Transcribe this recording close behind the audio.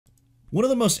One of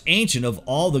the most ancient of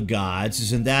all the gods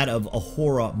is in that of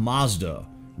Ahura Mazda,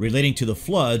 relating to the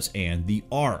floods and the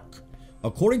ark.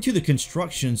 According to the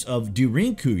constructions of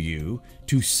Derinkuyu,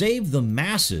 to save the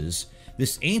masses,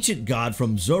 this ancient god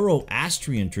from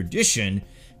Zoroastrian tradition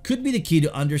could be the key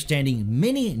to understanding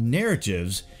many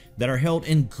narratives that are held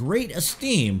in great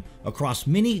esteem across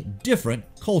many different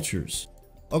cultures.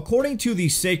 According to the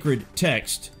sacred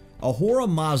text, Ahura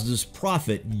Mazda's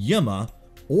prophet Yama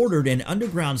ordered an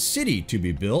underground city to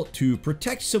be built to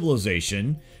protect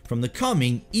civilization from the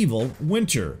coming evil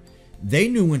winter. They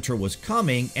knew winter was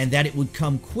coming and that it would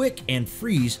come quick and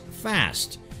freeze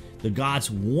fast. The gods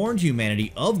warned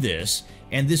humanity of this,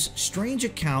 and this strange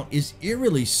account is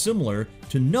eerily similar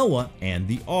to Noah and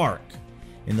the ark.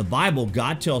 In the Bible,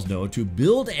 God tells Noah to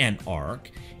build an ark,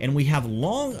 and we have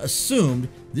long assumed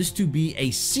this to be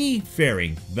a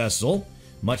seafaring vessel,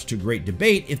 much to great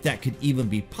debate if that could even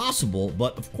be possible,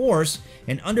 but of course,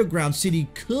 an underground city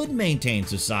could maintain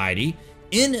society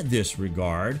in this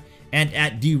regard, and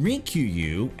at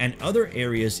Derinkuyu and other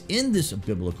areas in this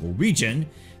biblical region,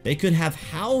 they could have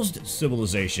housed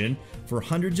civilization for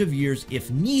hundreds of years if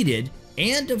needed,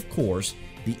 and of course,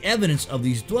 the evidence of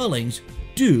these dwellings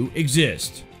do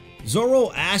exist.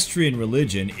 Zoroastrian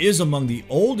religion is among the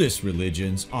oldest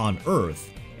religions on earth,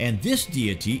 and this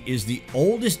deity is the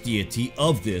oldest deity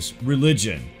of this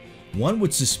religion. One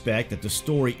would suspect that the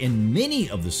story in many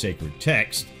of the sacred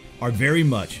texts are very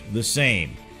much the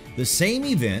same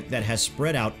event that has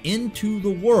spread out into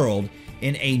the world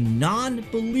in a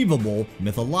non-believable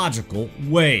mythological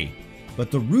way. But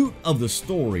the root of the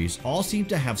stories all seem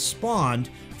to have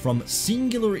spawned from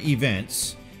singular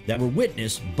events that were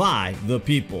witnessed by the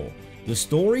people. The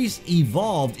stories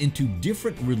evolved into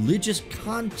different religious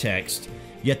contexts,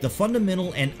 yet the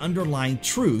fundamental and underlying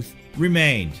truth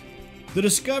remained. The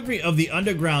discovery of the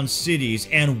underground cities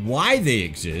and why they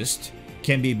exist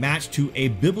can be matched to a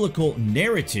biblical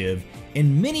narrative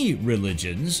in many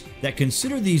religions that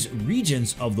consider these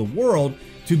regions of the world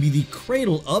to be the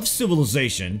cradle of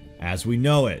civilization as we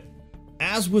know it.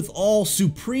 As with all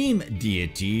supreme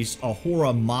deities,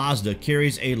 Ahura Mazda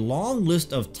carries a long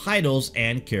list of titles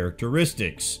and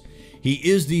characteristics. He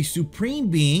is the supreme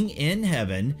being in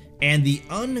heaven and the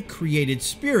uncreated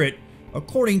spirit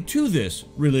according to this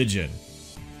religion.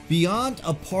 Beyond,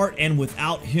 apart, and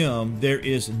without him, there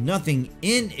is nothing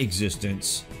in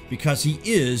existence because he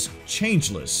is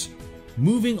changeless,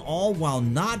 moving all while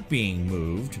not being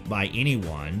moved by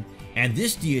anyone, and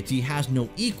this deity has no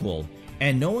equal,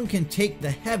 and no one can take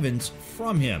the heavens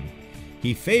from him.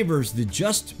 He favors the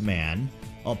just man,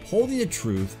 upholding the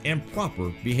truth and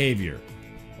proper behavior.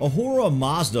 Ahura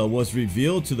Mazda was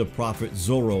revealed to the prophet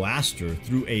Zoroaster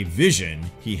through a vision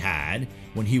he had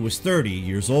when he was 30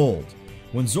 years old.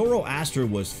 When Zoroaster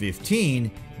was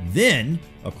 15, then,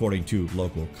 according to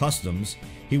local customs,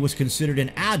 he was considered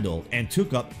an adult and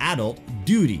took up adult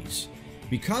duties.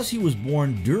 Because he was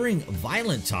born during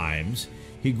violent times,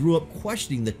 he grew up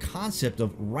questioning the concept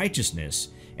of righteousness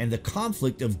and the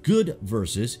conflict of good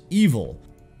versus evil.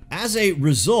 As a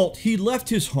result, he left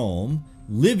his home,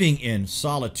 living in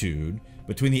solitude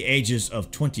between the ages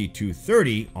of 20 to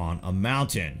 30 on a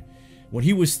mountain. When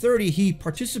he was 30, he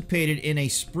participated in a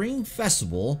spring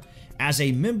festival as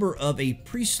a member of a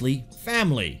priestly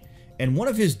family, and one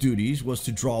of his duties was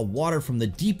to draw water from the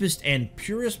deepest and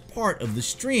purest part of the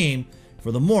stream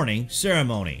for the morning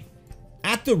ceremony.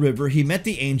 At the river, he met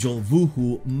the angel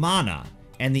Vuhu Mana,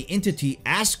 and the entity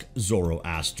asked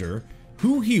Zoroaster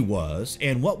who he was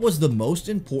and what was the most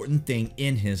important thing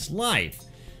in his life,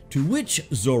 to which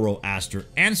Zoroaster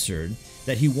answered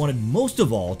that he wanted most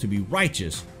of all to be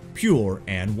righteous, pure,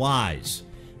 and wise.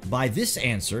 By this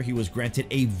answer, he was granted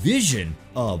a vision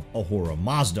of Ahura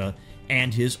Mazda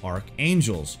and his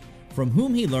archangels, from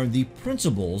whom he learned the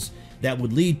principles that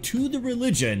would lead to the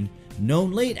religion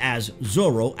known late as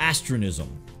Zoroastrianism.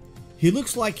 He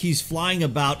looks like he's flying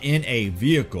about in a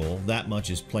vehicle, that much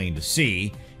is plain to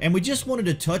see, and we just wanted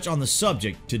to touch on the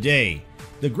subject today.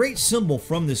 The great symbol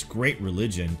from this great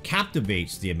religion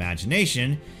captivates the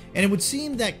imagination, and it would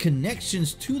seem that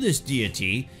connections to this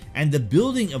deity and the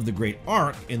building of the great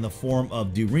ark in the form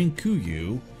of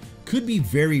Derinkuyu could be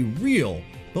very real.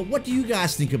 But what do you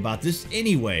guys think about this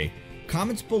anyway?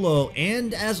 Comments below,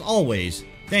 and as always,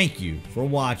 thank you for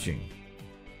watching.